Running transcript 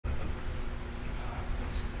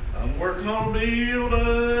working on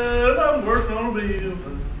building, I'm working on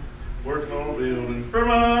building, working on building for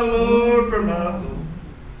my Lord, for my Lord.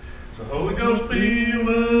 It's a Holy Ghost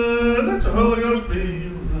building, it's a Holy Ghost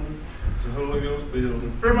building, it's a Holy Ghost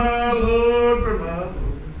building for my Lord, for my Lord.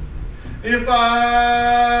 If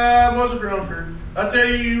I was a drunkard, I tell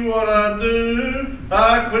you what I'd do.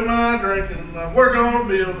 I'd quit my drinking, I'd work on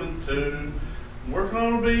building too. I'm working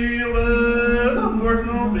on building, I'm working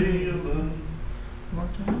on building,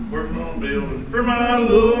 working on building for my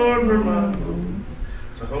Lord, for my Lord.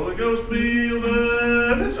 It's a Holy Ghost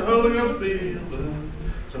building, it's a Holy Ghost building,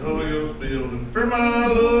 it's a Holy Ghost building for my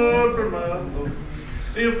Lord, for my Lord.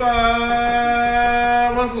 If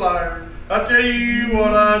I was a liar, I tell you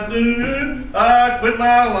what I'd do. I'd quit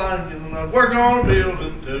my lying and I'd work on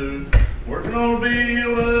building too. Working on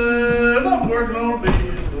building, I'm working on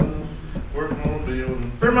building, working on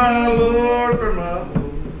building for my Lord, for my Lord.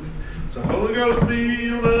 It's a Holy Ghost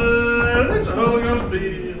building, it's a Holy Ghost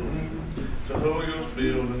building, it's a Holy Ghost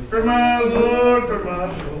building for my Lord, for my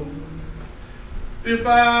Lord. If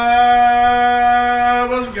I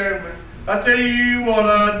was a gambler, I tell you what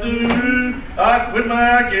I'd do. I'd quit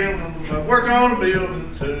my gambling, I'd work on a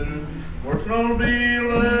building too. Working on a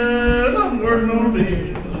building, I'm working on a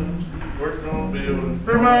building, working on a building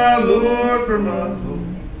for my Lord, for my Lord.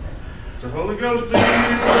 It's a Holy Ghost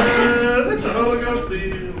building, it's a Holy Ghost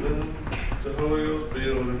building, it's a Holy Ghost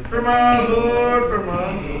building for my Lord, for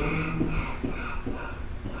my Lord.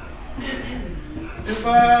 If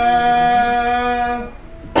I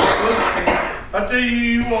tell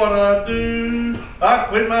you what I'd do. I'd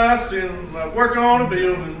quit my sin, I'd work on a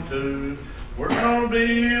building too. Working on a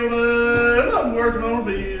building, I'm working on a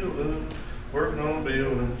building, working on a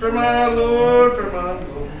building for my Lord, for my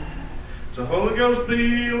Lord. It's a Holy Ghost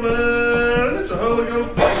building, it's a Holy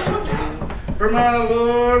Ghost building for my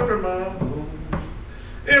Lord, for my Lord.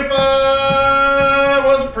 If I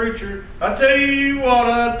was a preacher, I'd tell you what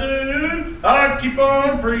I'd do. I'd keep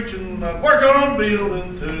on preaching, I'd work on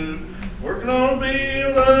building too. Working on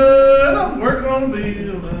building, I'm working on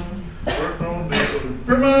building, working on building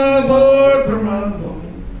for my Lord, for my Lord.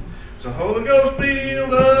 It's a Holy Ghost building.